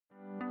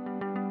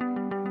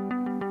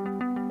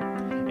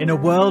In a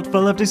world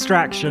full of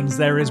distractions,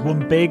 there is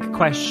one big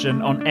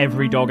question on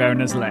every dog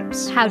owner's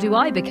lips. How do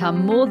I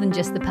become more than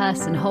just the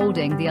person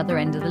holding the other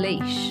end of the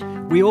leash?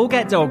 We all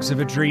get dogs with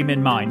a dream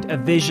in mind, a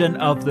vision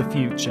of the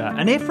future.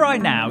 And if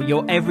right now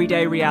your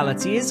everyday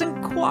reality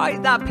isn't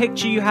quite that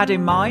picture you had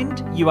in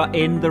mind, you are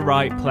in the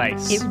right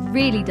place. It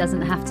really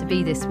doesn't have to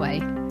be this way.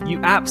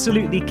 You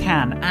absolutely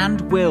can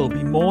and will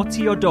be more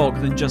to your dog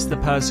than just the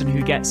person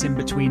who gets in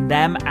between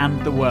them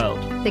and the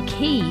world. The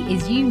key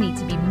is you need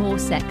to be more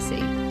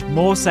sexy.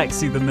 More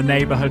sexy than the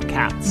neighbourhood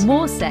cat.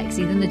 More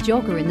sexy than the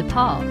jogger in the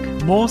park.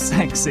 More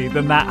sexy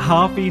than that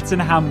half-eaten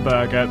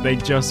hamburger they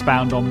just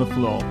found on the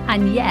floor.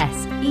 And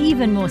yes,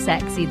 even more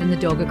sexy than the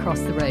dog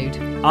across the road.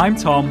 I'm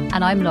Tom.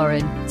 And I'm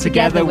Lauren.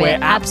 Together we're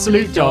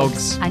Absolute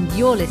Dogs. And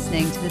you're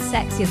listening to the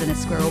Sexier Than a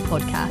Squirrel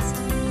podcast.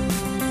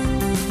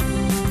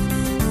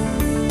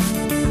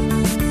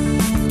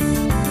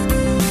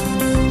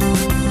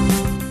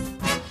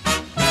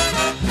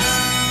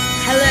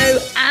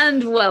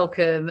 And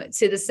welcome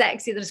to the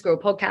Sexier Than a Squirrel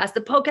podcast,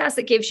 the podcast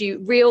that gives you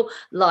real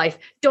life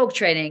dog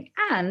training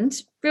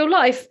and real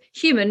life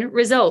human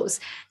results.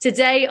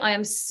 Today, I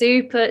am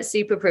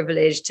super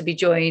privileged to be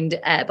joined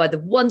by the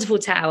wonderful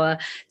Tower.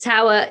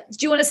 Tower, do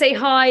you want to say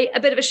hi,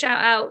 a bit of a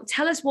shout out?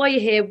 Tell us why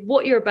you're here,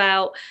 what you're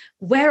about.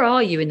 Where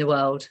are you in the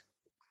world?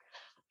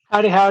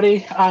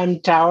 Howdy. I'm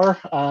Tower.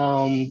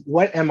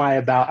 What am I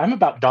about? I'm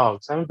about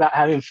dogs. I'm about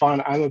having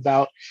fun. I'm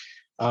about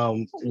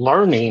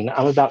learning.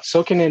 I'm about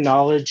soaking in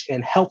knowledge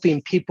and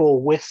helping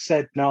people with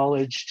said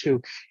knowledge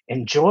to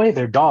enjoy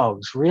their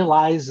dogs,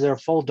 realize their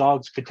full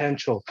dog's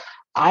potential.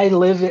 I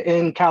live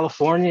in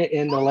California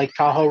in the Lake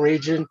Tahoe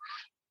region.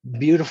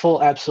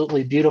 Beautiful,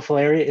 absolutely beautiful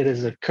area. It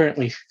is a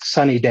currently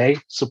sunny day.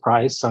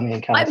 Surprise, sunny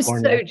in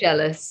California. I'm so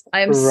jealous. I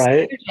am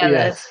so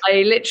jealous.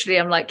 Yes.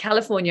 I'm like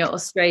California,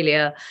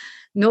 Australia,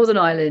 Northern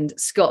Ireland,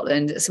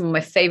 Scotland, some of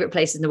my favorite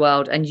places in the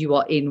world, and you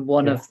are in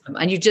one of them.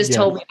 And you just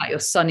told me about your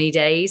sunny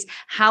days.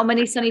 How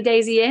many sunny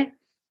days a year?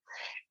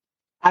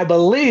 I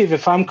believe,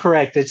 if I'm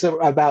correct, it's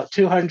about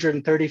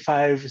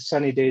 235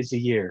 sunny days a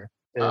year.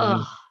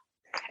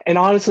 And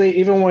honestly,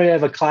 even when we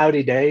have a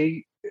cloudy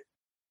day,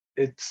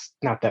 it's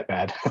not that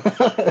bad.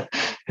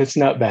 It's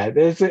not bad.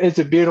 It's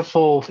a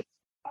beautiful,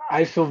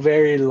 I feel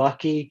very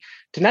lucky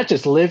to not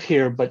just live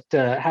here, but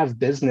to have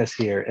business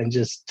here and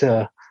just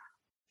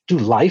do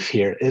life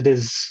here. It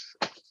is,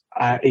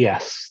 I'm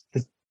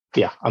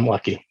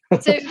lucky.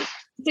 So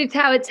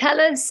Tower, tell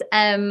us,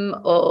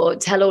 or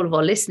tell all of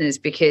our listeners,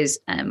 because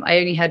I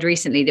only heard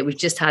recently that we've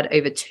just had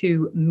over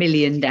 2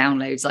 million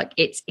downloads. Like,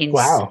 it's insane.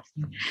 Wow.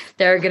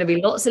 There are going to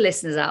be lots of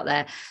listeners out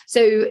there.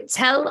 So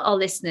tell our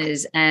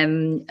listeners,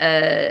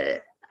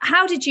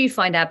 how did you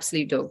find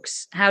Absolute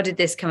Dogs? How did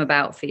this come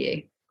about for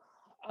you?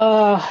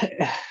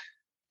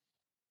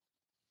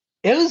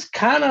 It was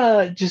kind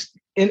of just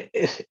an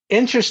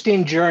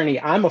interesting journey.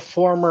 I'm a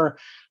former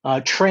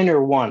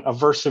trainer one,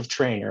 aversive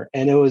trainer.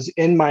 And it was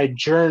in my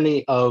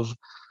journey of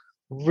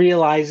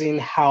realizing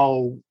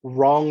how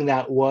wrong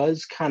that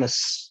was, kind of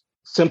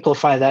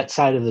simplify that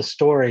side of the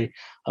story.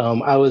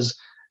 I was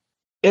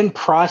in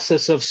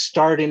process of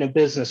starting a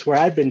business where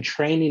I'd been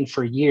training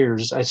for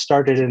years. I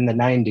started in the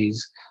 90s.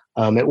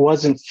 It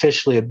wasn't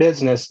officially a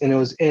business. And it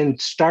was in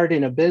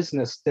starting a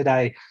business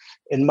that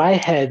in my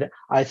head,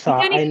 I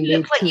thought you don't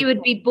even look like you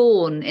would be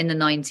born in the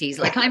 90s.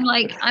 Like, I'm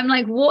like,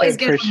 what is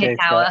going on here,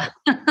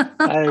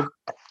 Tower?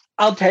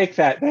 I'll take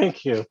that.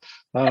 Thank you.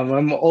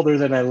 I'm older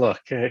than I look.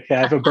 I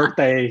have a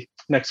birthday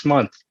next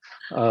month.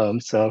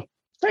 So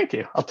thank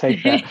you. I'll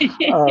take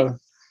that.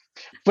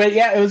 But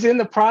yeah, it was in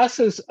the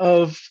process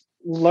of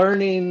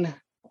learning,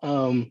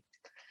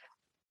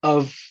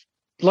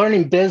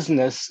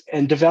 business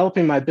and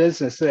developing my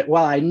business that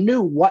while I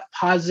knew what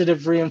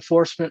positive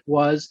reinforcement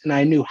was and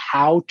I knew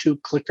how to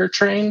clicker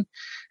train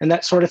and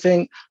that sort of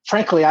thing,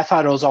 frankly, I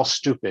thought it was all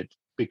stupid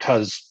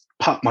because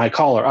pop my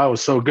collar, I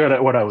was so good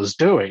at what I was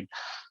doing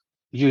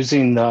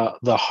using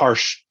the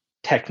harsh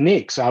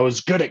techniques. I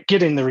was good at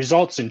getting the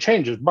results and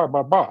changes, blah,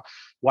 blah, blah.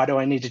 Why do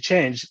I need to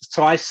change?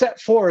 So I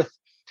set forth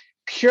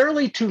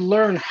purely to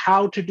learn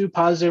how to do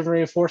positive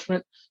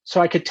reinforcement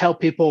so I could tell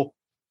people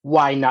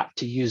why not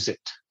to use it.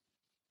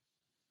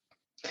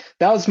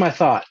 That was my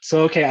thought.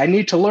 So, okay, I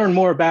need to learn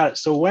more about it.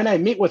 So when I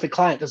meet with a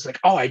client that's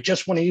like, oh, I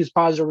just want to use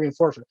positive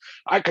reinforcement,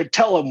 I could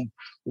tell them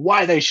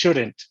why they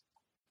shouldn't.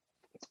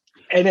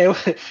 And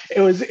it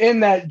was in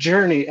that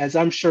journey, as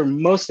I'm sure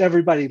most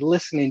everybody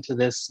listening to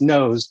this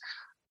knows,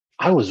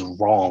 I was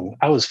wrong.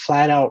 I was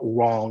flat out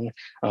wrong.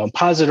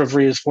 Positive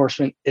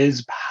reinforcement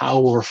is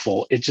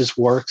powerful. It just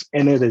works.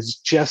 And it is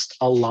just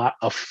a lot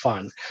of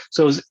fun.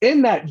 So it was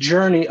in that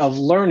journey of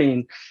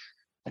learning.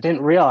 I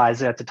didn't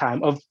realize it at the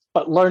time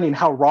but learning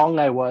how wrong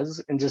I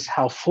was and just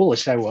how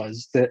foolish I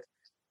was that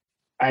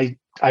I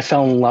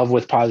fell in love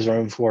with positive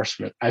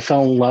reinforcement. I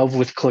fell in love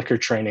with clicker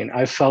training.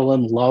 I fell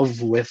in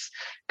love with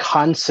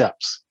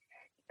concepts.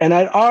 And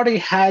I'd already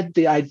had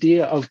the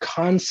idea of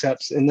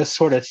concepts in this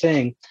sort of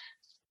thing.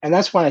 And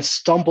that's when I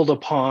stumbled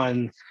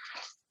upon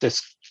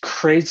this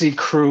crazy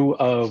crew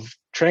of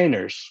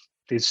trainers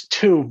these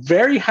two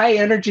very high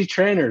energy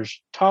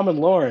trainers, Tom and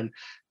Lauren,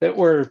 that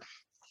were,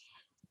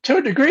 to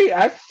a degree,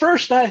 at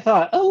first I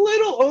thought a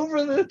little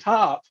over the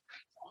top.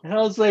 And I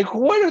was like,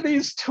 what are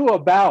these two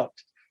about?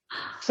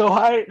 So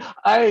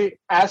I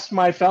asked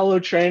my fellow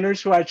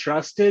trainers who I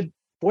trusted,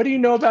 what do you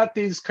know about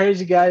these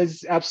crazy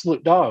guys,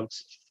 Absolute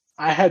Dogs?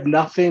 I had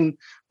nothing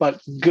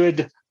but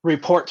good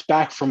reports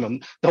back from them.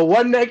 The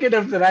one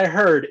negative that I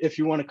heard, if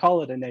you want to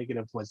call it a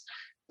negative, was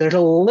they're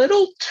a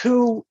little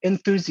too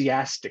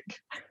enthusiastic.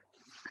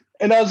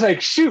 And I was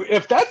like, shoot,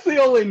 if that's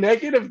the only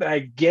negative that I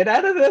get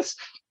out of this,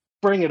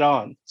 bring it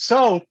on.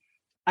 So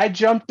I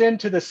jumped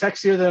into the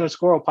Sexier Than a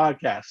Squirrel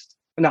podcast.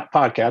 Not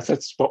podcast,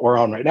 that's what we're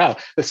on right now.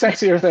 The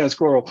Sexier Than a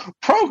Squirrel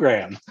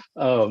program,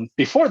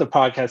 before the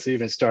podcast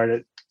even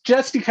started,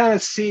 just to kind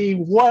of see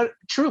what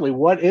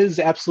is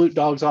Absolute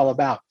Dogs all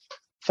about.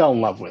 Fell in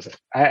love with it.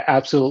 I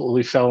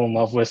absolutely fell in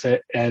love with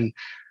it. And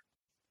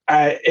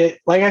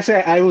like I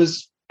said, I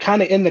was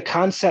kind of in the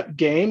concept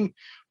game,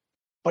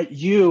 but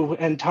you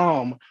and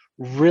Tom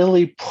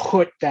really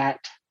put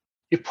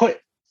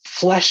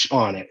flesh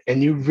on it.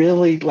 And you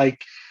really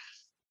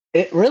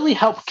it really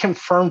helped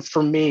confirm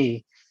for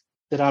me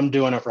that I'm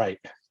doing it right,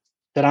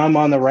 that I'm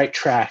on the right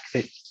track,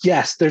 that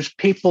yes, there's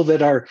people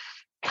that are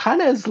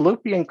kind of as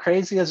loopy and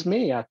crazy as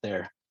me out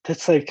there.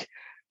 It's like,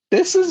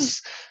 this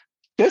is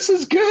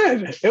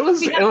good. It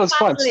was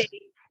fun.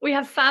 We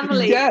have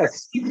family.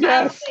 Yes.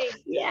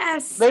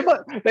 Yes.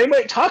 They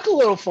might talk a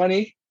little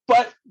funny,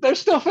 but they're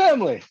still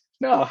family.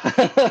 No,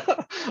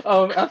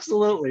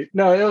 absolutely.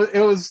 No, it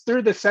was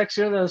through the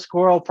Sexier Than a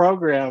Squirrel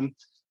program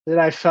that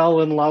I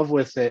fell in love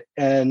with it.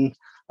 And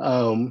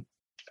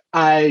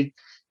I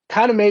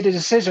kind of made a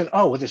decision,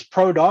 with this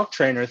pro dog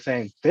trainer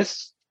thing,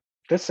 this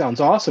sounds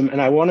awesome. And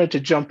I wanted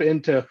to jump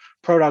into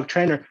pro dog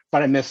trainer,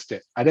 but I missed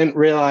it. I didn't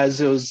realize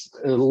it was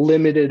a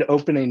limited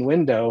opening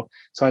window.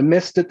 So I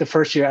missed it the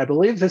first year. I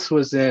believe this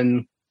was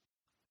in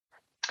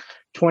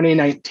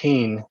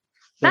 2019.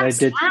 That's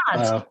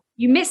sad.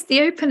 You missed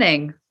the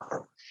opening.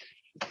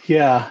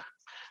 Yeah.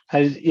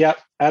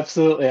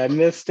 Absolutely. I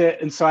missed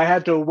it. And so I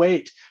had to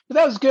wait. But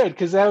that was good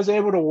because I was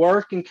able to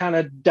work and kind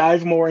of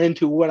dive more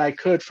into what I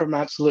could from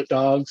Absolute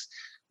Dogs,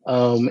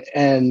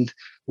 and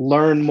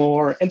learn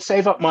more and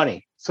save up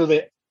money so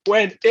that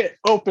when it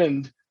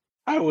opened,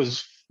 I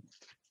was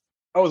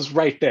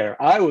right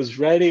there. I was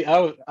ready.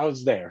 I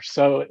was there.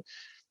 So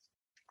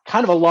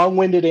kind of a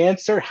long-winded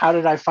answer. How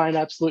did I find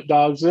Absolute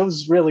Dogs? It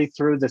was really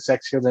through the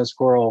Sexier Than a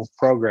Squirrel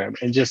program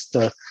and just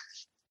the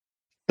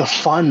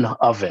fun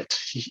of it.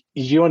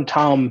 You and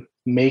Tom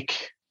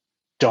make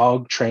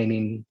dog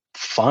training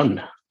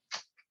fun.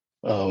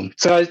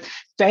 So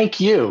thank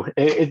you.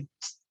 It's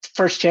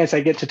first chance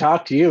I get to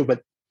talk to you,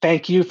 but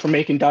thank you for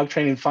making dog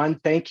training fun.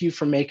 Thank you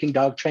for making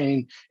dog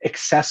training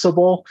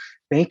accessible.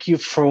 Thank you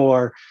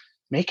for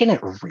making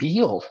it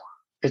real.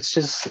 It's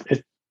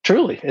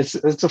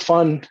a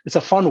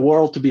fun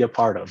world to be a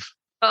part of.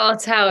 Oh,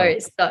 Tower,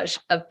 it's such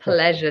a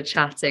pleasure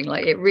chatting.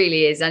 Like it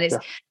really is. And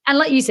and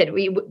like you said,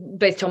 we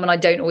both Tom and I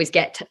don't always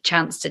get a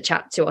chance to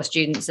chat to our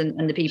students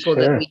and the people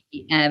that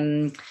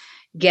we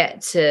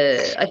get to,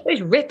 I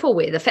suppose, ripple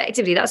with.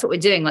 Effectively, that's what we're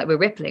doing. Like we're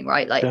rippling,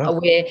 right? Like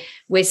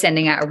we're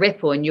sending out a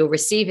ripple and you're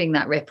receiving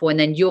that ripple and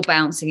then you're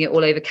bouncing it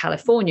all over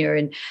California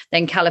and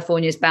then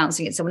California's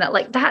bouncing it someone else.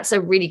 Like that's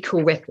a really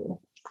cool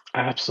ripple.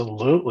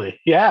 Absolutely.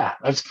 Yeah.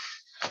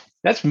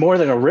 That's more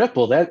than a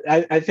ripple. That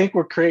I think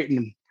we're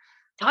creating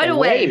tidal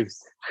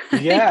waves.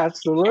 Yeah,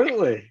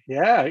 absolutely.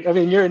 Yeah. I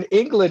mean, you're in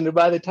England, and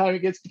by the time it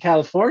gets to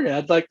California,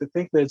 I'd like to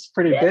think that it's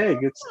pretty big.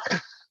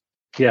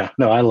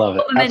 I love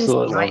it.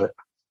 Absolutely love it.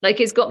 Like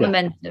it's got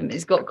momentum.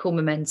 It's got cool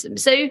momentum.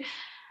 So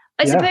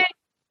I suppose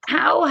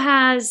how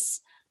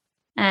has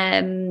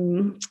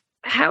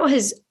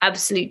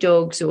Absolute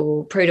Dogs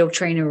or Pro Dog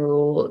Trainer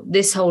or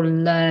this whole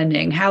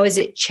learning, how has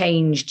it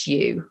changed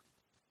you?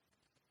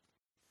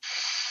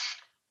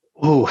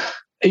 Oh,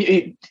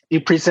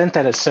 you present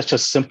that as such a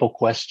simple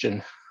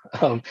question.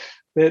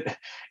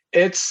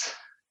 It's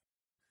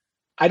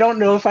I don't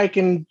know if I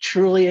can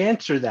truly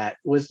answer that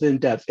with in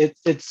depth.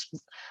 It's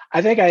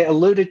I think I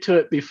alluded to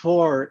it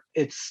before.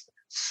 It's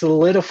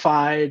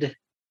solidified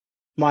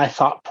my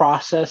thought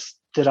process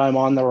that I'm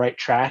on the right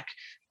track,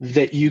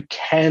 that you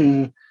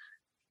can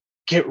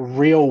get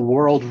real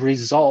world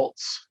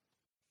results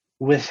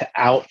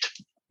without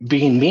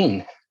being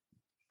mean.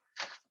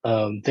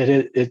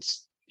 That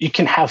it's you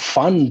can have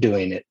fun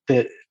doing it.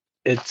 That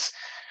it's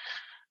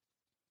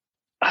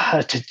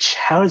how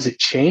has it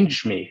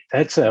changed me?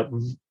 That's a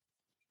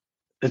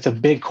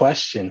big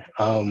question.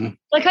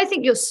 I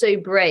think you're so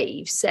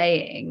brave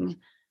saying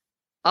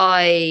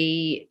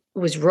I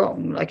was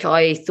wrong. Like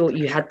I thought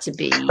you had to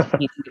be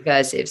using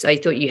aversives. I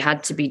thought you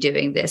had to be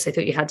doing this. I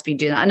thought you had to be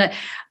doing that.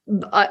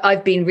 And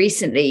I've been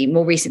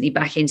more recently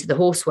back into the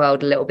horse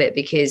world a little bit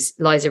because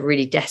Liza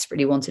really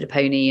desperately wanted a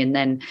pony. And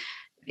then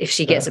if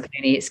she gets a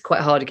pony, it's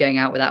quite hard going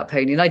out without a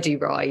pony. And I do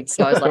ride.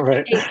 So I was like,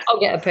 right. Hey, I'll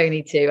get a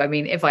pony too. I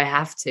mean, if I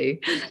have to.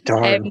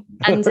 Darn.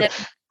 And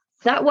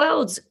that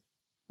world's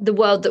the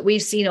world that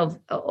we've seen of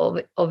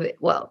it,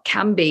 well,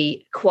 can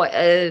be quite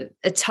a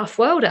tough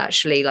world,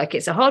 actually. Like,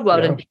 it's a hard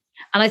world. Yeah.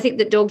 And I think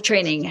that dog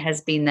training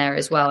has been there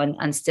as well,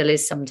 and still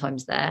is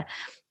sometimes there.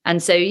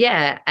 And so,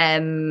 yeah,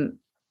 I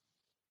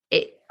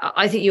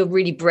think you're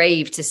really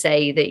brave to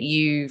say that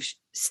you've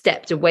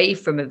stepped away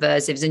from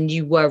aversives and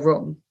you were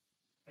wrong.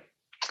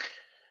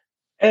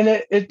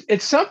 And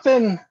it's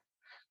something,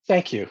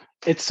 thank you.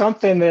 It's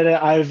something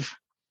that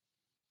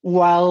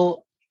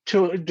while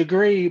to a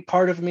degree,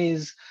 part of me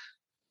is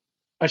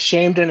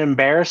ashamed and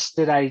embarrassed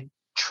that I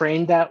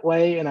trained that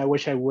way, and I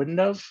wish I wouldn't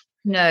have.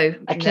 No,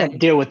 I can't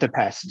deal with the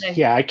past. No.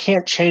 Yeah, I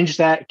can't change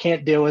that.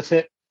 Can't deal with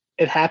it.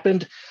 It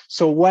happened.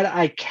 So what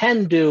I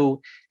can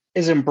do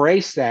is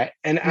embrace that.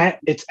 And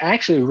it's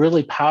actually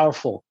really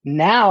powerful.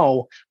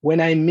 Now,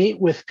 when I meet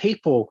with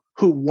people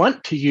who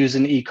want to use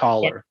an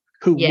e-collar,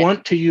 who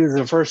want to use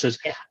aversives,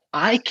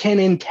 I can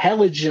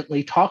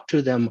intelligently talk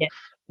to them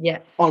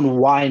on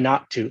why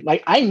not to.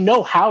 Like, I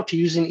know how to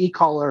use an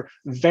e-collar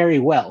very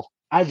well.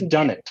 I've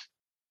done it.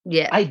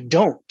 Yeah. I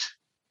don't.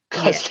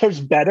 Because there's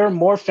better,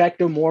 more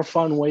effective, more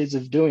fun ways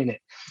of doing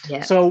it.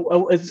 Yeah.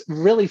 So it's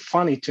really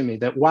funny to me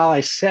that while I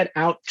set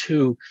out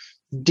to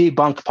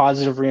debunk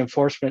positive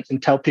reinforcement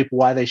and tell people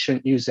why they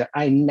shouldn't use it,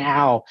 I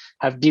now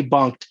have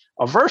debunked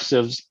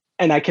aversives,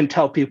 and I can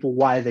tell people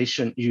why they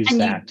shouldn't use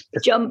that.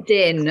 You jumped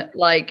in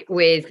like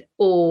with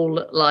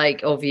all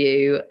like of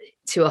you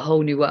to a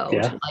whole new world.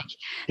 Yeah. Like,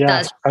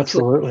 that's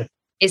absolutely. Cool.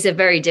 It's a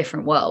very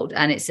different world,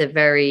 and it's a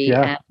very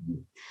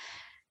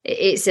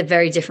it's a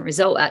very different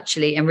result,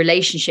 actually. And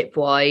relationship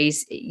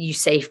wise, you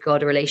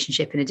safeguard a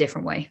relationship in a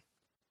different way.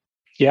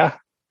 Yeah,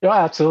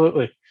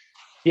 absolutely.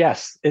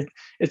 Yes.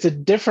 It's a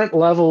different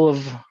level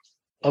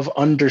of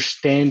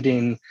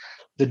understanding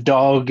the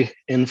dog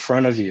in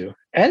front of you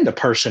and the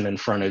person in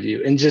front of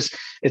you. And just,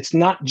 it's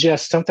not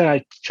just something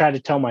I try to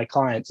tell my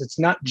clients. It's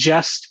not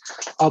just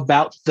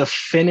about the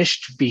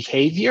finished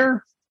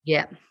behavior.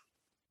 Yeah.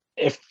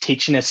 If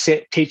teaching a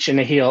sit, teaching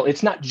a heel,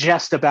 it's not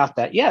just about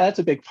that. Yeah, that's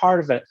a big part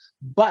of it.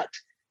 But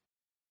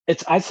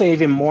I'd say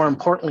even more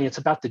importantly, it's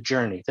about the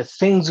journey, the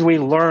things we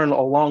learn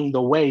along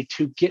the way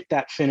to get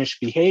that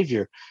finished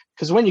behavior.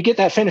 Because when you get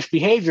that finished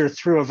behavior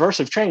through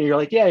aversive training, you're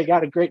like, yeah, you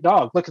got a great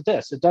dog. Look at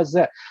this. It does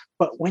that.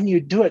 But when you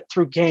do it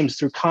through games,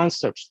 through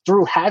concepts,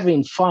 through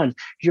having fun,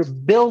 you're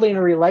building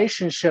a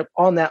relationship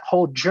on that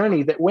whole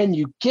journey that when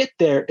you get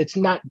there, it's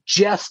not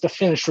just a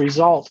finished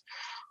result,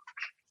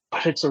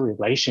 but it's a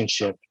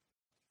relationship.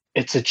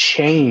 It's a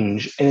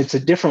change, and it's a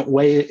different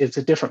way. It's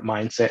a different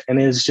mindset.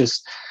 And it's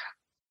just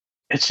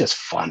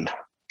fun.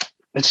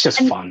 It's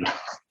just fun.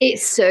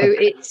 It's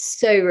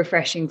so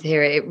refreshing to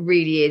hear it. It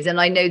really is.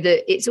 And I know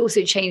that it's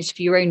also changed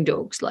for your own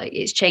dogs. Like,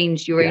 it's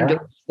changed your own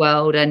dog's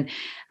world. And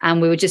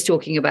we were just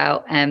talking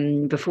about,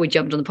 before we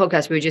jumped on the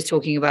podcast, we were just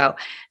talking about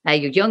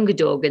your younger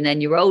dog and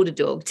then your older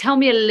dog. Tell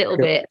me a little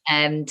bit,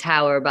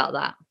 Tower,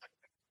 about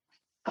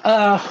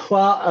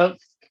that.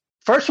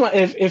 First one,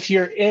 if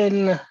you're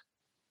in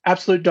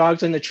Absolute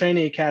Dogs in the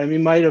Training Academy, you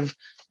might have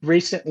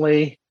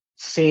recently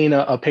seen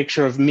a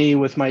picture of me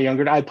with my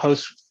younger dog. I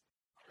post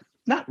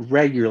not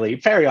regularly,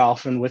 very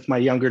often with my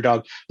younger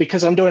dog,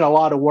 because I'm doing a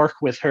lot of work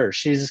with her.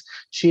 She is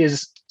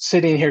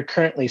sitting here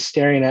currently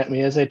staring at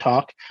me as I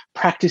talk,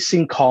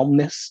 practicing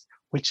calmness,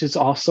 which is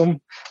awesome.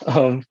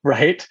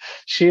 Right?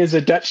 She is a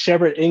Dutch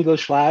Shepherd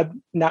English Lab,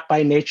 not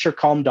by nature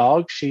calm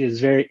dog. She is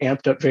very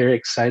amped up, very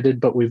excited,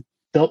 but we've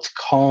built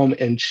calm,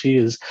 and she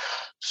is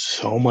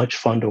so much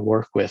fun to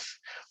work with.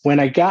 When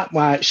I got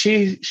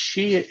she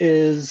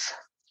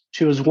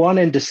was 1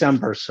 in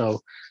December,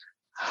 so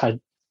I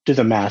do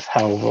the math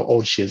how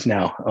old she is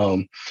now.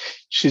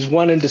 She's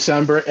 1 in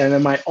December, and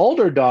then my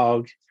older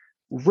dog,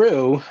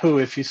 Rue, who,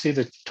 if you see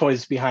the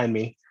toys behind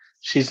me,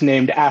 she's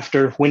named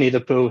after Winnie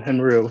the Pooh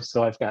and Rue.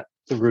 So I've got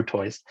the Rue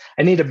toys.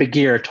 I need a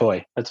Bagheera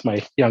toy. That's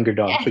my younger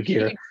dog,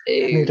 Bagheera. I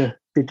need a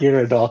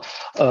Bagheera doll.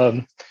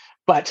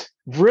 But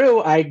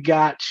Rue,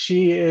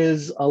 she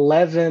is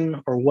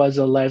 11 or was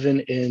 11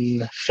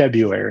 in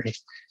February.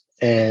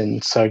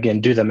 And so again,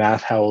 do the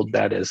math, how old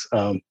that is.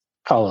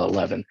 Call it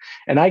 11.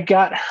 And I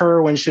got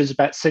her when she was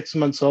about 6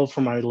 months old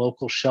from my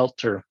local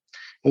shelter.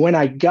 When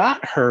I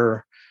got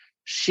her,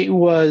 she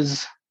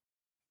was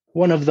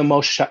one of the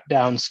most shut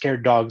down,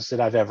 scared dogs that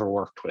I've ever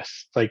worked with.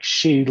 Like,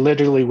 she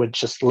literally would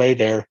just lay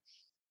there.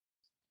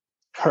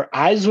 Her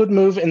eyes would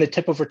move and the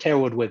tip of her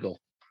tail would wiggle.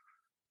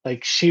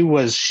 Like, she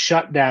was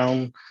shut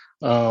down.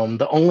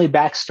 The only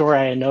backstory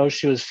I know,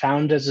 she was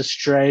found as a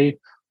stray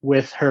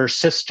with her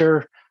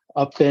sister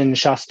up in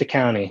Shasta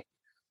County.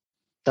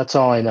 That's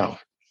all I know.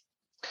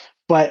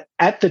 But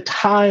at the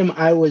time,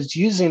 I was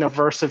using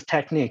aversive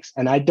techniques,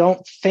 and I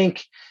don't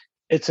think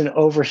it's an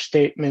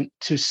overstatement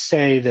to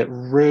say that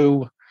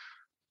Rue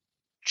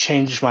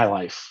changed my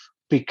life,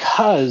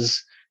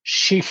 because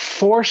she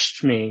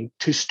forced me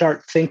to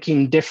start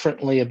thinking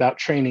differently about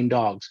training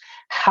dogs.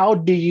 How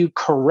do you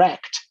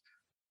correct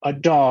a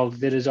dog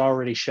that is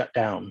already shut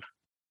down?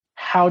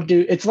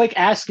 It's like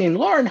asking,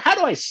 Lauren, how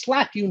do I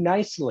slap you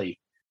nicely?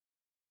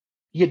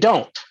 You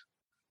don't.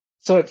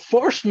 So it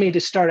forced me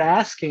to start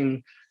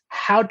asking,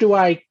 how do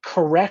I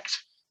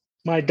correct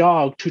my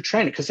dog to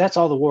train it? Because that's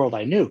all the world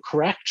I knew,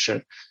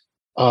 correction.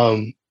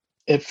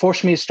 It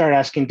forced me to start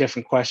asking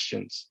different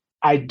questions.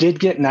 I did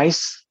get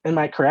nice in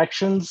my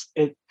corrections.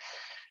 It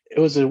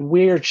was a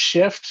weird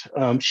shift.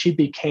 She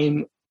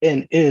became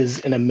and is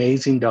an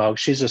amazing dog.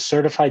 She's a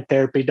certified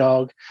therapy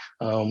dog.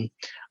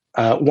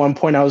 At one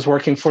point, I was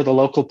working for the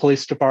local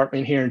police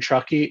department here in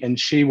Truckee, and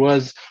she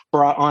was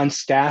brought on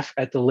staff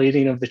at the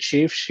leading of the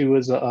chief. She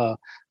was a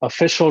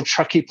official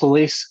Truckee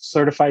police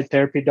certified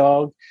therapy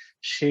dog.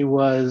 She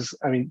was,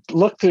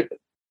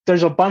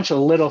 there's a bunch of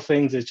little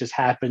things that just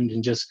happened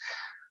and just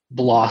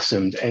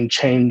blossomed and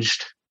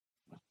changed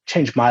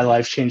my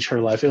life, changed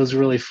her life. It was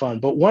really fun.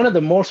 But one of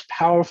the most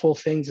powerful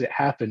things that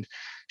happened,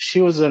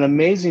 she was an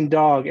amazing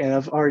dog. And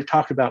I've already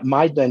talked about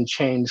my then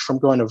change from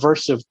going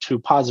aversive to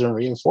positive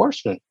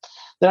reinforcement.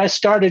 Then I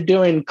started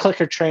doing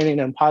clicker training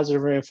and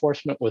positive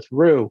reinforcement with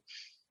Rue.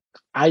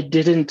 I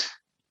didn't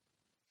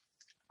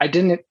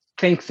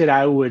think that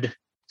I would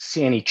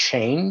see any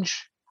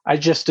change. I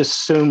just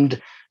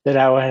assumed that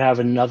I would have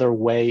another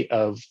way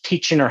of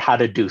teaching her how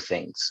to do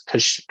things.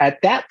 Because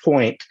at that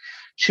point,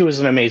 she was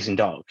an amazing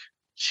dog.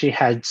 She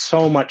had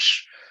so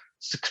much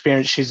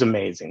experience. She's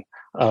amazing.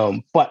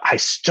 But I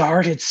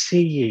started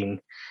seeing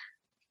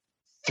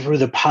through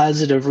the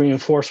positive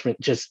reinforcement,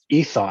 just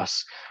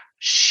ethos,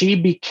 she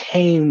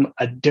became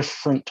a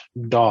different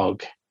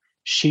dog.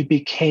 She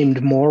became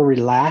more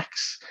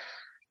relaxed.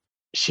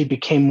 She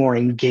became more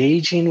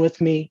engaging with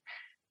me.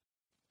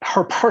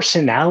 Her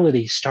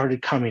personality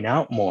started coming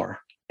out more.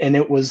 And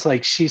it was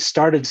like she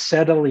started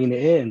settling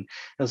in.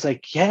 I was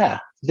like, yeah,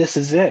 this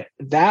is it.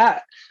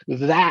 That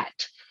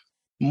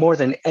more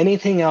than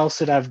anything else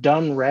that I've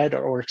done, read,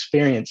 or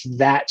experienced,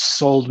 that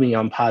sold me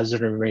on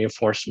positive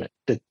reinforcement.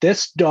 That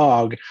this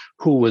dog,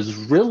 who was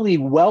really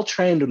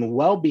well-trained and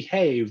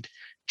well-behaved,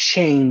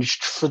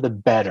 changed for the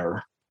better.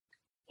 I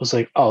was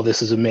like, oh,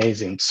 this is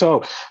amazing.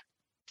 So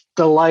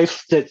the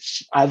life that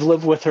I've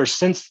lived with her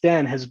since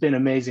then has been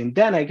amazing.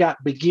 Then I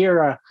got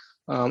Bagheera.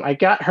 I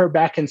got her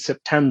back in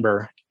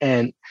September.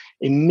 And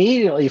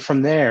immediately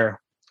from there,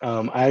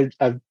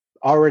 I've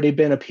already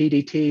been a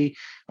PDT.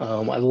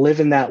 I live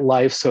in that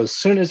life. So as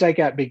soon as I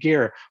got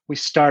Bagheera, we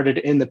started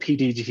in the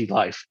PDT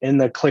life, in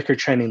the clicker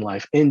training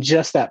life, in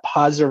just that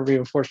positive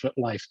reinforcement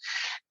life.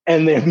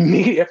 And the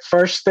immediate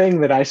first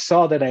thing that I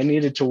saw that I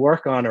needed to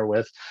work on her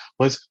with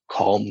was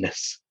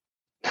calmness.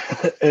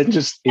 It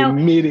just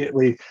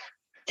immediately.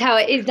 How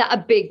is that a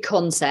big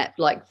concept,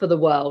 like for the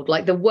world,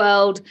 like the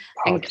world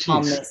and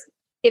calmness? Geez.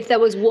 If there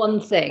was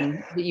one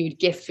thing that you would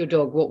gift your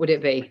dog, what would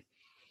it be?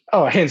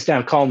 Oh, hands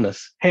down,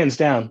 calmness. Hands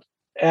down.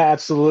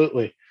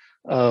 Absolutely.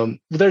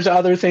 There's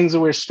other things that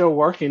we're still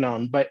working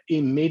on, but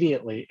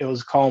immediately it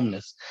was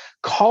calmness.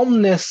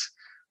 Calmness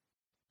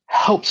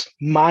helps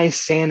my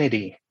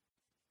sanity.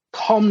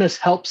 Calmness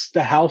helps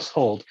the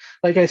household.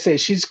 Like I say,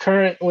 she's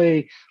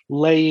currently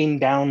laying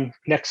down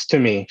next to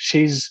me.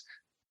 She's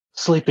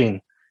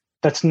sleeping.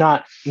 That's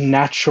not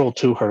natural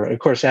to her. Of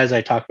course, as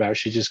I talk about her,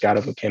 she just got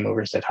up and came over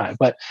and said hi.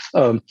 But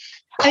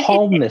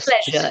calmness.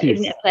 Isn't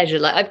it a pleasure?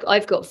 Like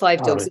I've got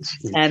 5 dogs,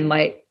 and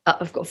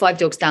I've got 5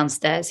 dogs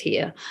downstairs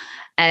here,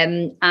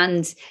 and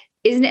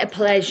isn't it a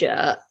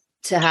pleasure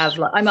to have,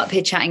 like, I'm up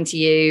here chatting to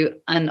you,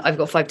 and I've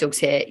got 5 dogs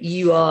here.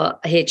 You are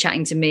here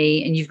chatting to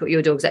me, and you've got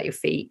your dogs at your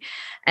feet.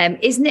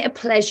 Isn't it a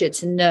pleasure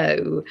to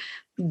know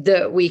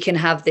that we can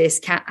have this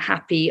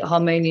happy,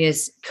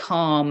 harmonious,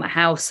 calm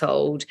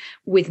household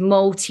with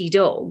multi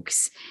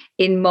dogs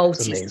in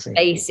multi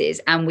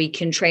spaces, and we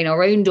can train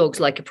our own dogs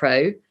like a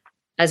pro,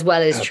 as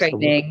well as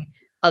training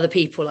other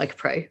people like a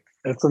pro?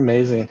 That's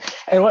amazing.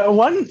 And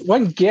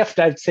one gift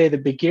I'd say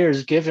that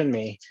Bagheera's given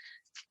me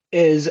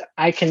is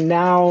I can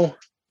now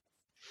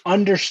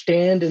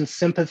understand and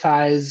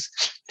sympathize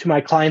to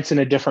my clients in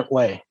a different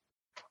way.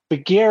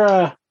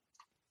 Bagheera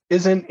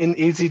isn't an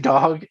easy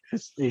dog.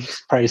 You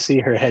probably see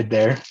her head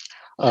there.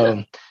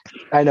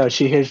 I know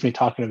she hears me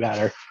talking about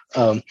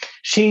her.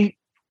 She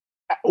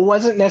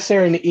wasn't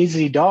necessarily an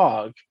easy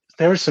dog.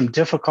 There were some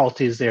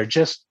difficulties there,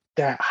 just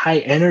that high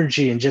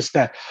energy and just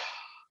that.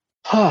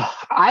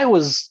 I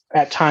was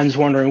at times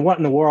wondering, what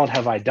in the world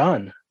have I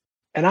done?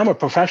 And I'm a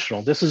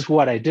professional. This is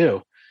what I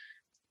do.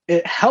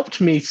 It helped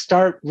me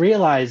start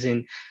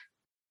realizing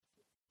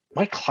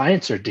my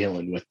clients are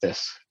dealing with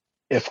this.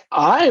 If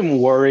I'm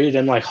worried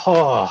and like,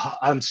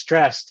 I'm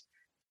stressed,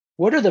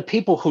 what are the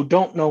people who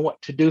don't know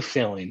what to do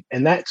feeling?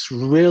 And that's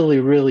really,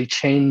 really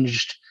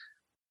changed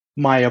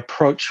my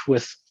approach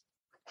with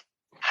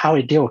how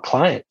I deal with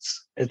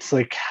clients. It's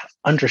like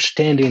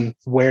understanding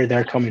where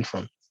they're coming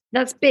from.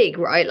 That's big,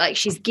 right? Like,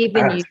 she's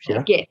given you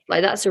a gift.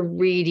 Like, that's a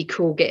really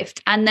cool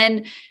gift. And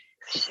then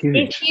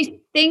if you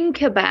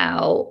think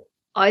about,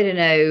 I don't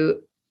know,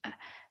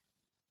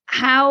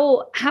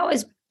 how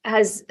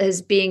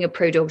has being a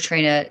pro dog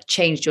trainer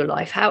changed your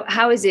life? How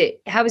has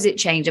it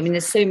changed? I mean,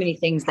 there's so many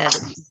things there,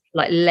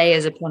 like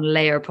layers upon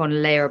layer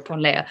upon layer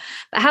upon layer.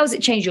 But how has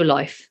it changed your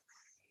life?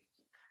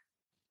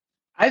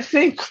 I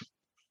think,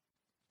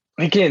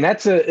 again,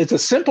 it's a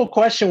simple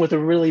question with a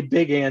really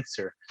big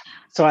answer.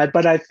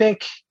 But I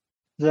think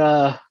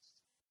the,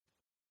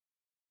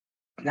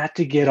 not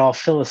to get all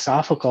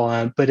philosophical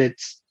on, but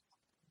it's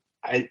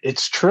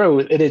true.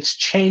 It's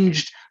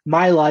changed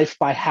my life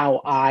by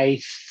how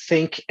I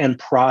think and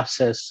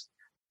process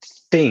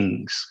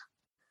things,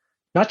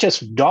 not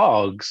just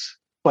dogs,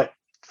 but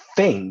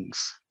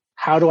things.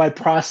 How do I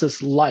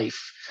process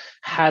life?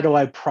 How do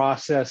I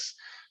process,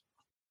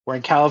 we're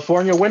in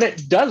California when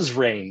it does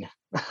rain?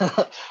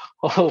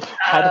 Don't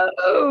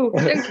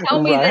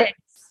tell me right?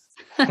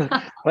 this.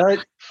 Well,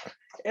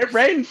 it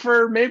rained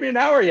for maybe an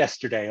hour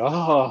yesterday.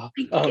 My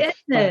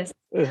goodness.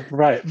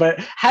 Right. But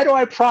how do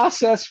I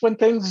process when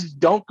things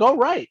don't go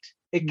right?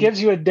 It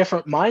gives you a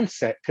different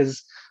mindset,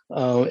 because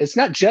it's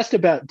not just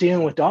about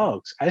dealing with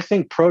dogs. I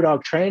think Pro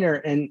Dog Trainer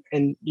and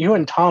you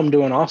and Tom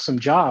do an awesome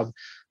job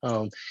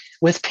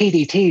with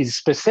PDTs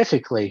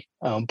specifically.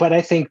 But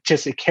I think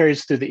just it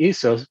carries through the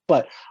ethos,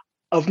 but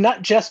of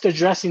not just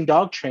addressing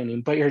dog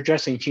training, but you're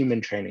addressing human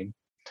training.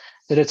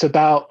 That it's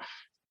about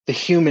the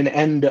human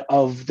end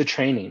of the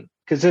training.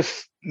 Because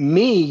if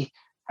me,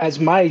 as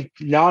my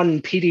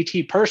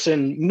non-PDT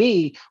person,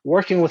 me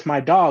working with my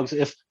dogs,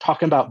 if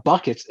talking about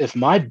buckets, if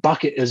my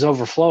bucket is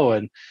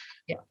overflowing,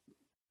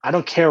 I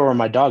don't care where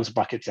my dog's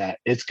bucket's at.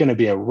 It's going to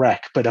be a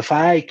wreck. But if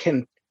I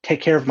can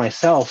take care of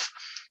myself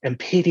and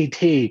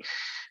PDT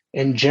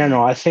in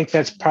general, I think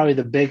that's probably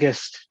the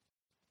biggest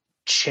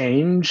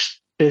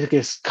change,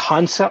 biggest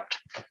concept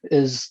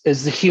is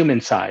the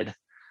human side.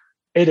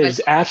 It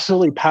is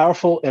absolutely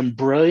powerful and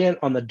brilliant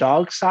on the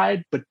dog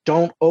side, but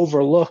don't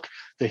overlook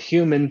the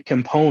human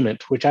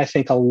component, which I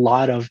think a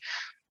lot of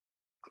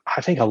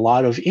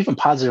even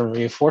positive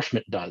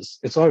reinforcement does.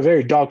 It's all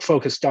very dog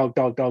focused,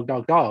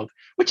 dog,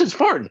 which is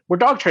important. We're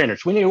dog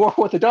trainers. We need to work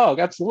with the dog.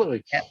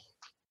 Absolutely. Yeah.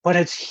 But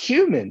it's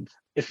human.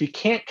 If you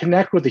can't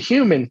connect with the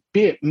human,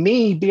 be it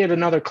me, be it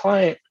another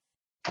client,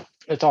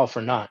 it's all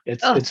for naught.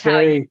 It's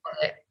very...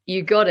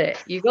 You got it.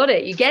 You get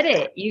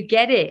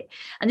it.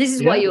 And this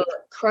is why you're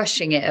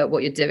crushing it at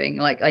what you're doing.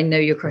 Like, I know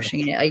you're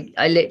crushing it.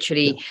 I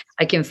literally,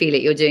 I can feel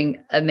it. You're doing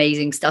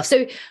amazing stuff.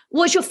 So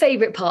what's your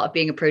favorite part of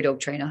being a pro dog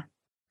trainer?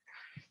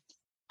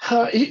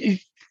 I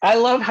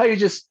love how you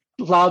just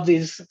lob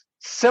these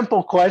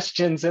simple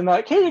questions and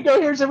like, here you go.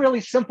 Here's a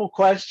really simple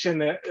question.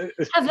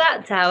 Have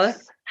that, Tower.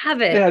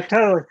 Have it. Yeah,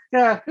 totally.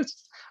 Yeah.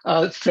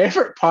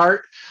 Favorite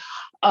part.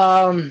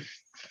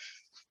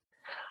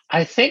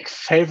 I think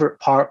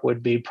favorite part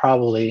would be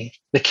probably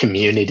the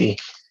community.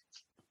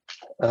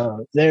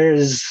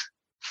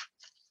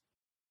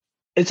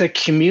 It's a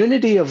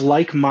community of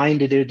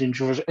like-minded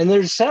individuals, and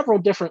there's several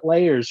different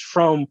layers,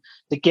 from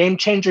the Game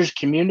Changers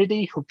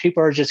community, who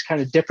people are just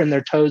kind of dipping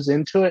their toes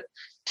into it,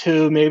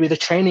 to maybe the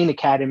Training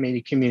Academy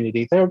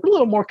community. They're a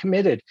little more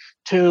committed,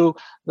 to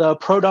the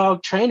Pro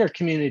Dog Trainer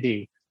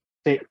community.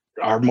 They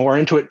are more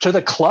into it, to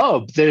the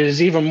club that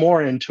is even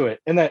more into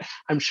it, and that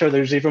I'm sure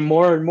there's even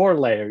more and more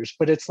layers.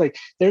 But it's like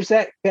there's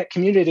that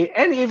community,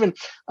 and even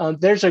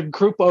there's a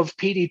group of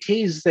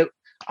PDTs that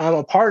I'm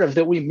a part of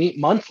that we meet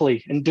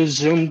monthly and do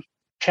Zoom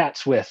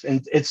chats with,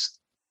 and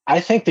I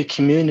think the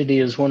community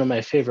is one of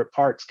my favorite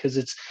parts, because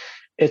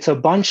it's a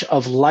bunch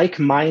of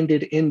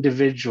like-minded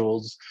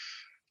individuals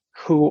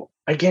who,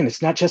 again,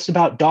 it's not just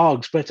about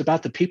dogs, but it's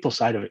about the people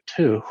side of it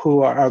too,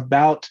 who are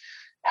about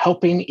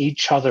helping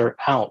each other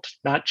out,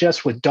 not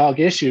just with dog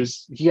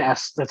issues.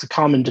 Yes, that's a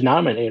common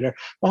denominator,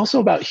 but also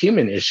about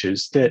human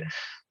issues that,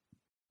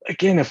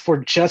 again, if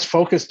we're just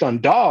focused on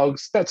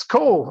dogs, that's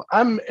cool.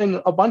 I'm in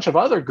a bunch of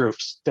other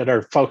groups that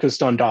are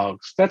focused on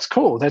dogs. That's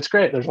cool. That's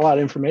great. There's a lot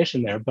of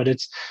information there, but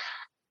it's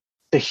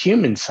the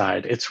human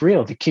side. It's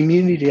real. The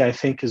community, I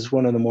think, is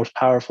one of the most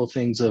powerful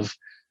things of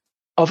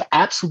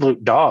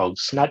absolute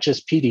dogs, not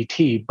just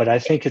PDT, but I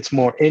think it's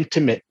more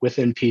intimate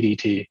within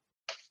PDT.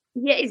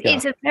 Yeah,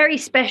 it's a very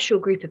special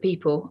group of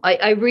people.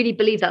 I really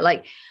believe that.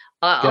 Like,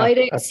 I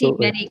don't absolutely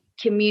see many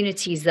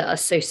communities that are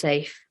so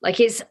safe. Like,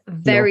 it's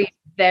very,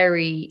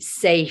 very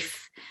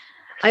safe.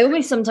 I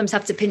almost sometimes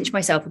have to pinch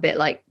myself a bit,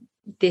 like,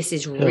 this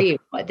is real.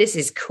 Like, this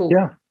is cool.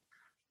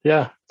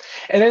 Yeah.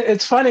 And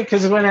it's funny,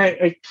 because when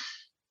I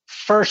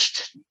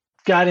first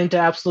got into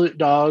absolute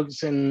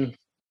dogs, and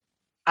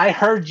I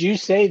heard you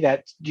say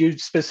that you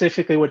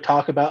specifically would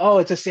talk about, oh,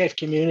 it's a safe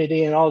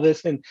community and all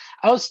this. And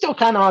I was still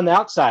kind of on the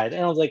outside,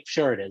 and I was like,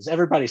 sure it is.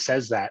 Everybody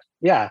says that.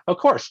 Yeah, of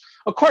course.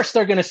 Of course,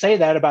 they're going to say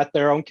that about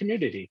their own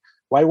community.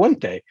 Why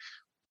wouldn't they?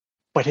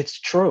 But it's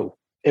true.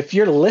 If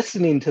you're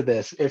listening to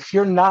this, if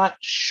you're not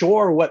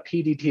sure what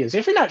PDT is,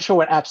 if you're not sure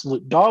what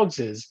absolute dogs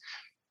is,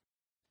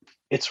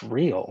 it's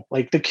real.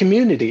 Like, the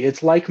community,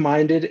 it's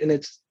like-minded, and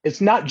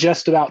it's not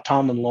just about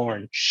Tom and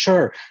Lauren.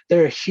 Sure,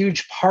 they're a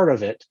huge part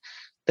of it.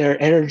 Their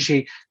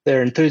energy,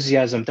 their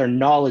enthusiasm, their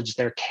knowledge,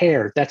 their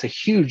care, that's a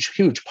huge,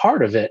 huge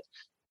part of it.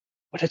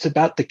 But it's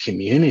about the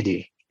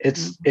community.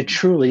 It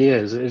truly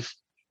is. If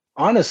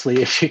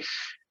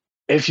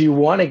you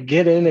want to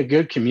get in a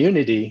good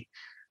community,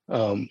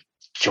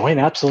 join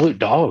Absolute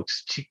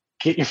Dogs to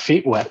get your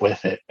feet wet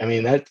with it. I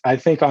mean, I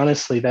think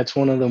honestly, that's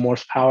one of the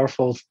most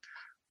powerful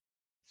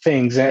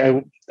things.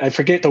 I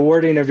forget the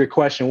wording of your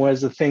question. What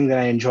is the thing that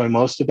I enjoy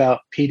most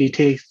about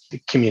PDT? The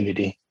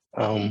community.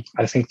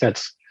 I think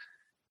that's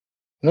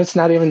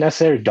not even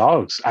necessarily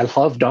dogs. I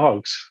love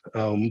dogs,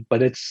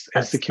 but it's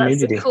the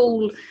community.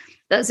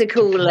 That's a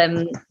cool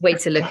way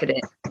to look at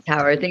it,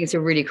 Tara. I think it's a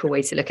really cool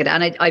way to look at it.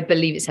 And I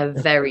believe it's a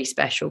very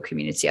special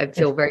community. I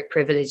feel very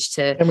privileged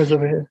to... Emma's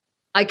over here.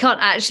 I can't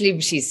actually...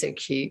 She's so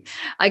cute.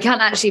 I can't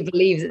actually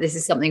believe that this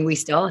is something we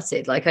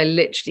started. Like, I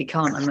literally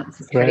can't. I'm not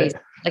crazy. Right.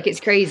 Like, it's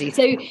crazy.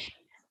 So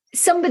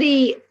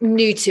somebody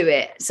new to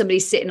it, somebody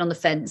sitting on the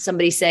fence,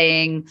 somebody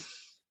saying,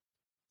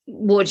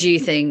 what do you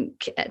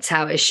think,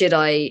 Tara? Should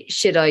I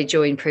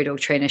join Pro Dog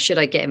Trainer? Should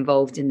I get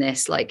involved in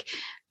this? Like,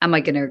 am I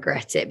going to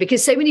regret it?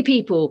 Because so many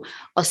people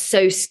are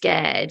so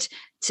scared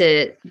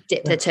to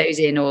dip their toes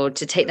in or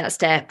to take that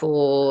step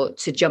or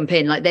to jump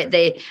in. Like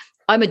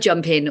I'm a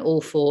jump in all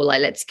for,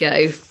 like, let's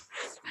go.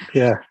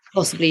 Yeah.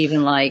 Possibly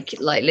even like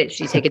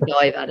literally take a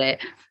dive at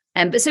it.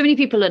 But so many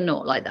people are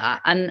not like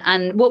that.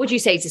 And what would you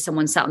say to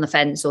someone sat on the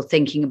fence or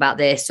thinking about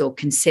this or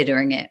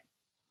considering it?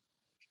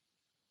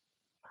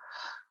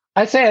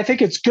 I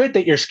think it's good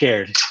that you're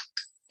scared.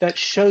 That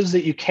shows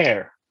that you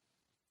care.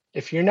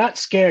 If you're not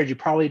scared, you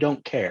probably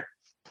don't care.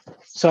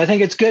 So I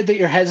think it's good that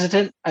you're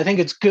hesitant. I think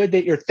it's good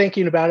that you're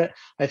thinking about it.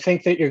 I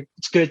think that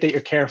it's good that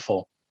you're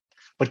careful.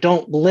 But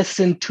don't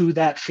listen to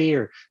that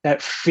fear.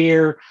 That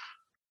fear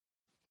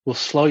will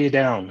slow you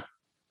down.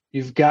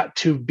 You've got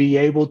to be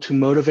able to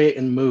motivate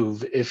and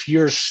move. If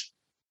you're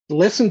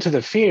listen to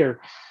the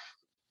fear,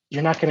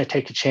 you're not going to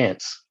take a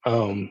chance.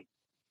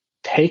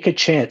 Take a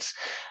chance.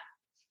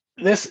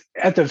 This,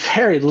 at the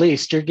very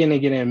least, you're going to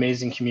get an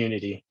amazing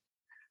community.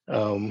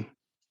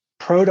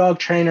 Pro Dog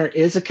Trainer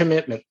is a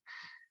commitment.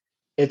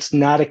 It's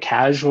not a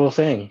casual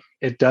thing.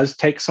 It does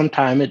take some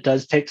time. It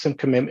does take some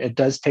commitment. It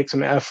does take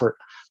some effort.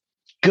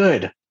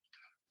 Good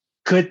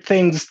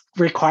things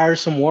require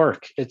some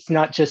work. It's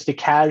not just a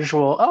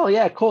casual, oh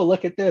yeah, cool,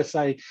 look at this.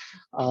 I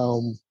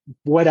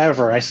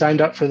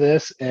signed up for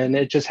this and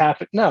it just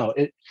happened. No,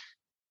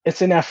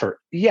 it's an effort.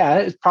 Yeah,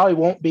 it probably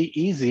won't be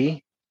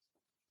easy.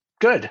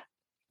 Good.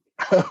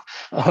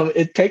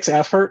 It takes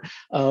effort.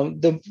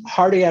 The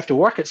harder you have to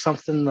work at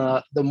something,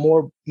 the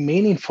more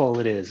meaningful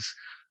it is.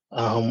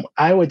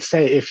 I would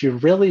say if you're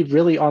really,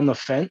 really on the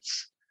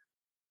fence,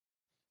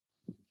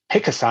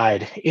 pick a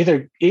side.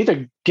 Either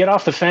get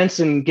off the fence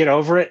and get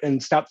over it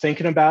and stop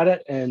thinking about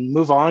it and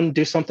move on,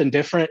 do something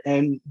different,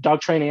 and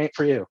dog training ain't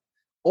for you.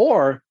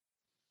 Or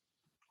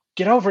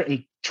get over it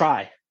and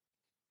try.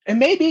 And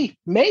maybe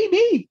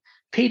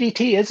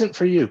PDT isn't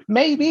for you.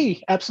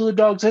 Maybe Absolute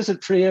Dogs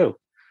isn't for you.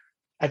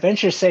 I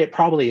venture to say it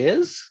probably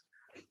is,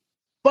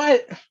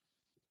 but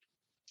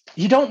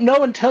you don't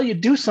know until you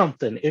do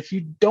something. If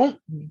you don't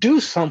do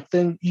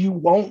something, you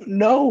won't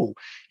know.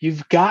 You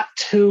got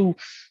to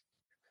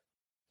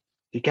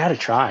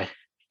try.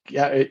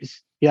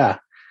 Yeah.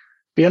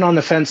 Being on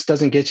the fence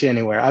doesn't get you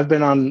anywhere. I've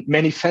been on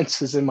many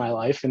fences in my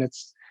life, and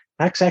it's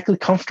not exactly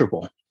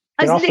comfortable.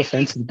 Get off the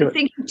fence and do it.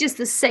 Thinking just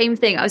the same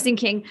thing. I was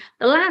thinking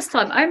the last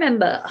time, I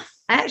remember,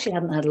 I actually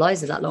hadn't had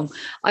Liza that long.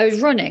 I was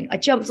running. I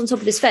jumped on top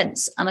of this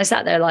fence and I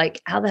sat there like,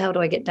 how the hell do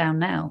I get down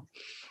now?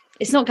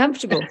 It's not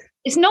comfortable.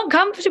 It's not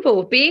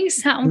comfortable. Being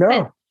sat on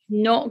fence,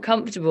 not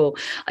comfortable.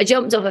 I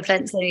jumped off a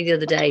fence only the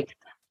other day.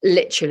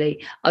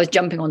 Literally, I was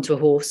jumping onto a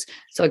horse.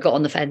 So I got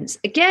on the fence.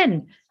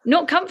 Again,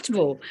 not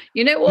comfortable.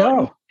 You know what?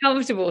 No.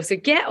 Comfortable. So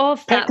get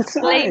off that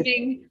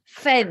flaming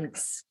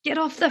fence. Get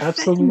off the fence.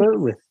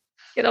 Absolutely.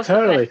 Get off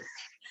totally. The fence.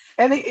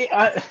 And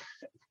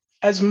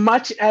as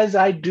much as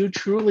I do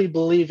truly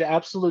believe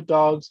Absolute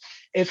Dogs,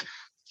 if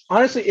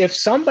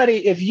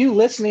you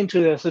listening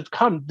to this have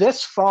come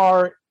this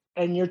far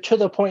and you're to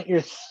the point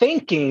you're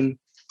thinking,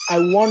 I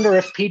wonder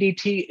if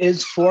PDT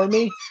is for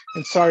me.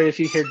 And sorry if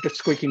you hear the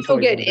squeaking toys. Oh,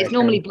 good. It's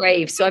normally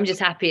Brave, so I'm just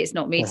happy it's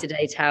not me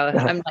today, Tower.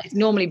 I'm like, it's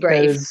normally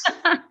Brave.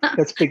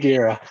 That's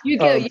Bagheera. You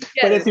go.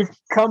 But if you've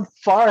come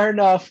far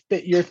enough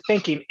that you're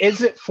thinking,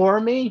 is it for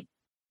me?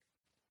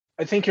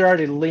 I think you're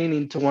already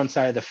leaning to one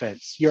side of the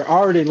fence. You're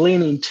already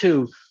leaning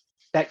to,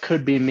 that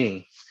could be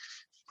me.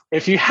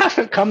 If you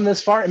haven't come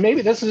this far, and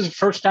maybe this is the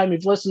first time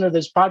you've listened to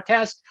this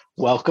podcast,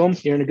 welcome.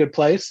 You're in a good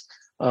place.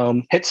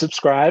 Hit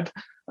subscribe.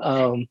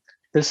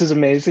 This is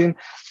amazing.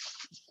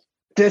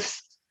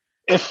 If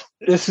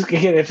this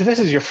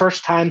is your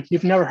first time,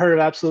 you've never heard of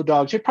Absolute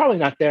Dogs, you're probably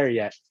not there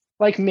yet.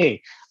 Like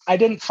me, I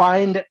didn't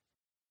find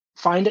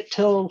it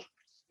till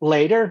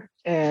later,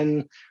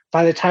 and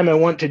by the time I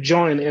went to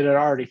join, it had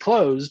already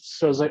closed.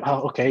 So I was like,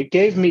 oh, okay. It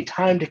gave me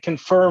time to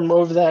confirm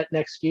over that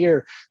next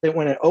year that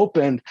when it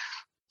opened,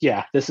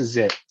 yeah, this is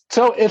it.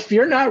 So if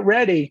you're not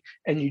ready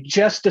and you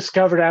just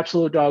discovered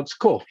Absolute Dogs,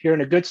 cool. You're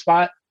in a good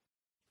spot.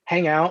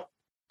 Hang out,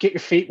 get your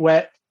feet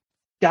wet,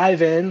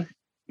 dive in.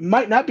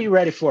 Might not be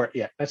ready for it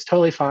yet. That's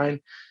totally fine.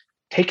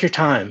 Take your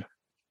time.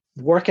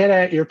 Work it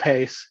at your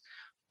pace.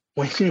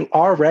 When you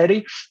are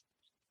ready,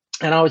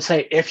 and I would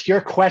say if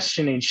you're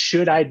questioning,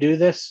 should I do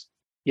this?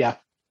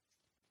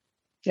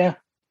 Yeah,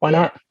 why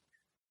not?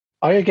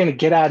 All you're going to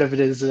get out of it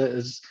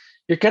is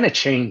you're going to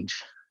change.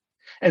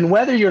 And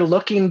whether you're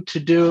looking to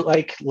do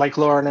like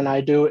Lauren and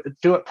I do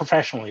it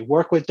professionally,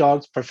 work with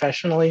dogs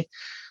professionally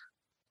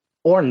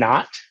or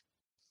not,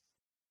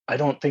 I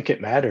don't think it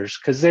matters,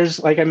 because there's,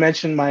 like I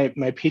mentioned, my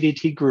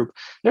PDT group,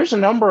 there's a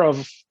number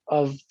of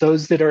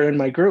those that are in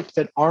my group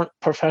that aren't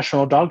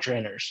professional dog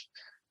trainers,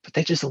 but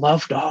they just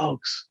love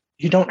dogs.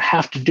 You don't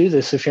have to do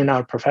this if you're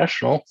not a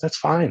professional. That's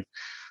fine.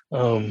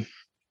 You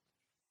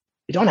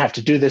don't have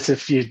to do this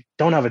if you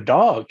don't have a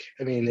dog.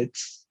 I mean,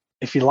 it's,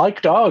 if you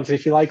like dogs,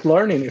 if you like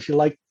learning, if you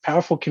like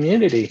powerful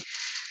community,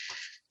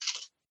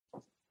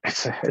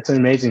 it's an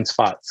amazing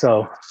spot.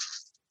 So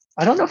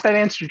I don't know if that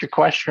answered your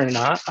question or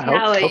not. I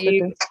hope it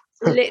did.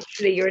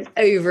 Literally, you're an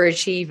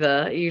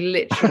overachiever. You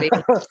literally,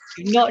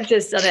 you've not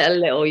just done it a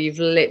little, you've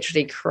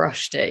literally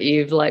crushed it.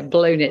 You've like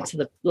blown it to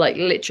the, like,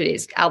 literally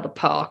it's out the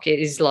park. It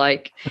is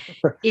like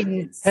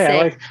insane.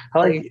 Hey, I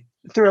like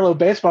threw a little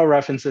baseball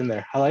reference in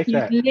there. I like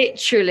that.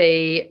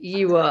 Literally,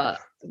 you are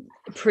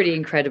pretty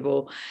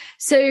incredible.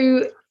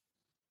 So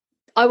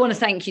I want to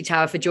thank you,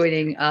 Tower, for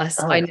joining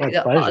us. I know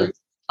that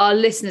our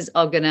listeners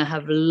are going to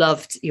have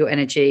loved your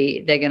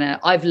energy.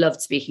 I've loved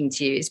speaking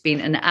to you. It's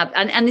been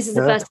and this is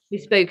the first time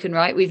we've spoken,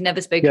 right? We've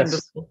never spoken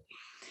before.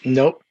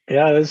 Nope.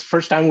 Yeah, this is the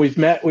first time we've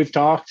met, we've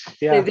talked.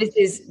 Yeah. So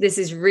this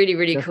is really,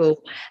 really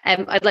cool.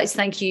 I'd like to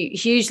thank you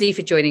hugely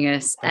for joining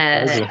us.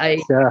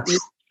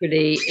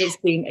 It's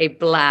been a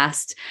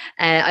blast.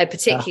 I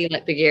particularly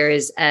like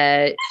Bagheera's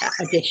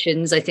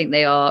additions. I think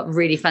they are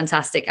really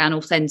fantastic and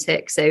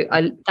authentic. So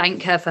I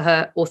thank her for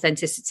her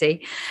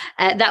authenticity.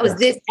 That was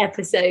this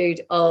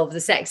episode of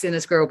the Sexy and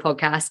the Squirrel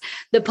podcast,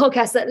 the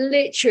podcast that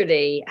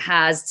literally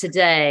has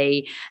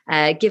today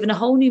given a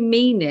whole new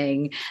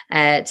meaning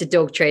to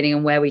dog training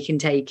and where we can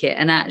take it,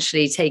 and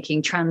actually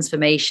taking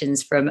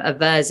transformations from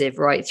aversive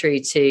right through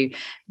to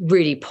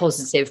really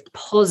positive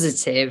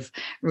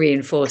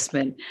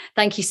reinforcement.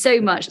 Thank you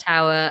so much,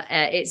 Tower.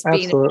 It's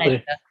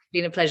been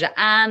a pleasure.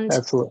 And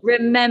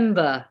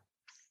remember,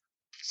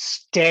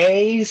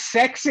 stay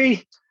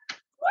sexy.